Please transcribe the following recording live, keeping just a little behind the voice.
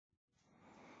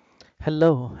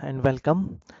Hello and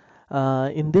welcome.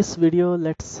 In this video,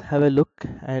 let's have a look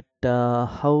at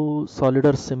how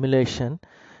SolidWorks Simulation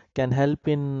can help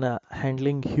in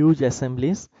handling huge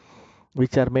assemblies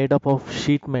which are made up of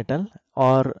sheet metal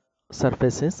or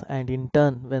surfaces, and in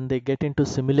turn, when they get into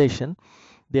simulation,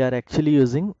 they are actually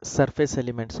using surface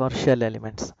elements or shell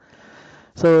elements.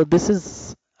 So this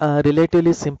is a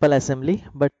relatively simple assembly,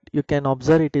 but you can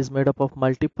observe it is made up of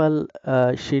multiple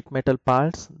sheet metal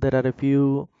parts. There are a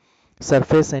few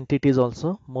surface entities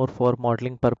also, more for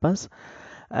modeling purpose,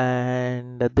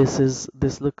 and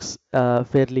this looks a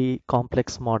fairly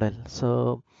complex model.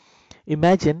 So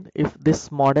imagine if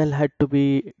this model had to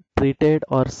be treated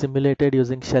or simulated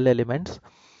using shell elements.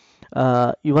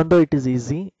 Even though it is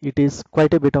easy, it is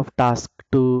quite a bit of task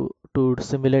to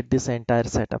simulate this entire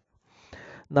setup.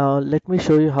 Now let me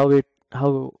show you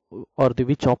how or the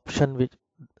which option which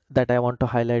that I want to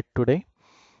highlight today.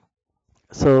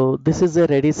 So this is a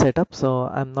ready setup, so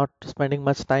I'm not spending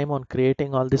much time on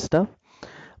creating all this stuff,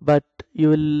 but you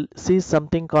will see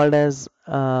something called as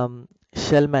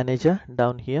shell manager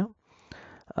down here.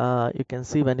 You can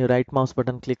see when you right mouse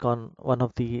button click on one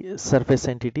of the surface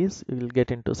entities, you will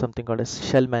get into something called as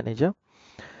shell manager.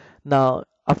 Now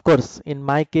of course in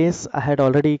my case I had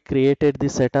already created the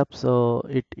setup, so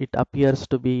it appears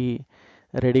to be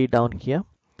ready down here,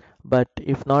 but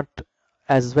if not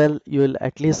as well, you will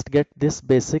at least get this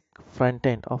basic front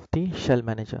end of the shell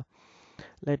manager.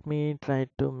 Let me try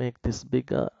to make this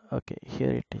bigger. Okay, here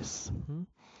it is.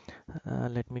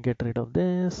 Let me get rid of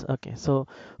this. Okay, so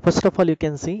first of all, you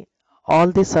can see all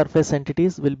the surface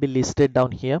entities will be listed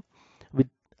down here with,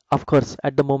 of course,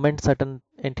 at the moment certain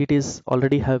entities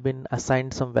already have been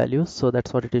assigned some values, so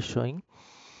that's what it is showing.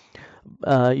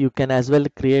 You can as well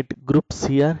create groups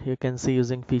here, you can see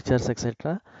using features,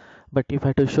 etc. But if I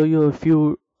had to show you a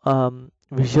few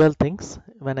visual things,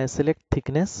 when I select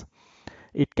thickness,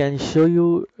 it can show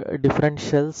you different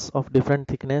shells of different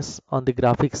thickness on the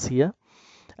graphics here,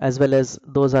 as well as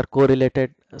those are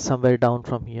correlated somewhere down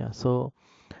from here. So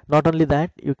not only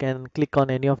that, you can click on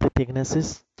any of the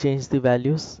thicknesses, change the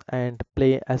values and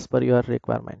play as per your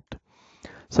requirement.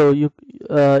 So you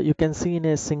can see in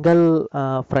a single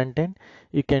front end,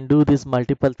 you can do these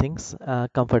multiple things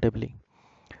comfortably.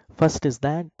 First is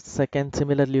that. Second,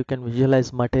 similarly, you can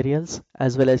visualize materials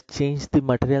as well as change the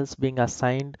materials being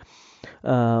assigned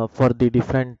for the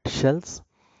different shells.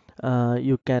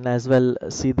 You can as well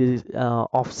see the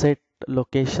offset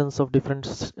locations of different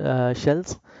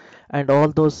shells and all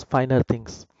those finer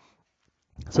things.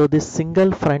 So this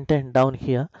single front end down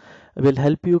here will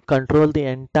help you control the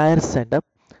entire setup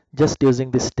just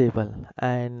using this table.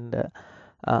 And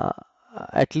uh,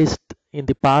 at least in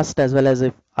the past, as well as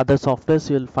if other softwares,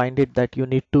 you will find it that you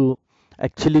need to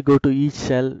actually go to each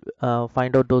shell,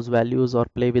 find out those values or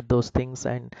play with those things,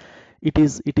 and it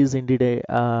is indeed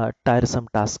a tiresome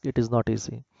task. It is not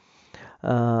easy.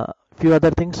 Few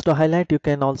other things to highlight: you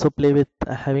can also play with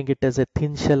having it as a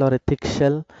thin shell or a thick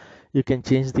shell. You can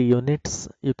change the units,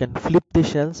 you can flip the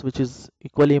shells, which is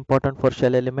equally important for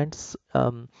shell elements,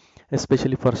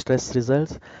 especially for stress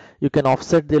results. You can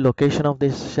offset the location of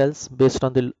these shells based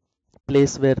on the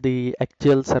place where the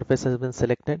actual surface has been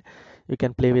selected. You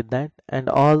can play with that, and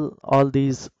all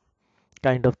these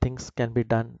kind of things can be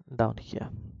done down here.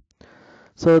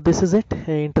 So this is it.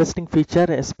 A interesting feature,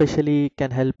 especially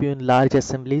can help you in large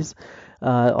assemblies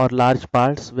or large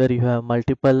parts where you have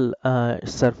multiple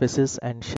surfaces and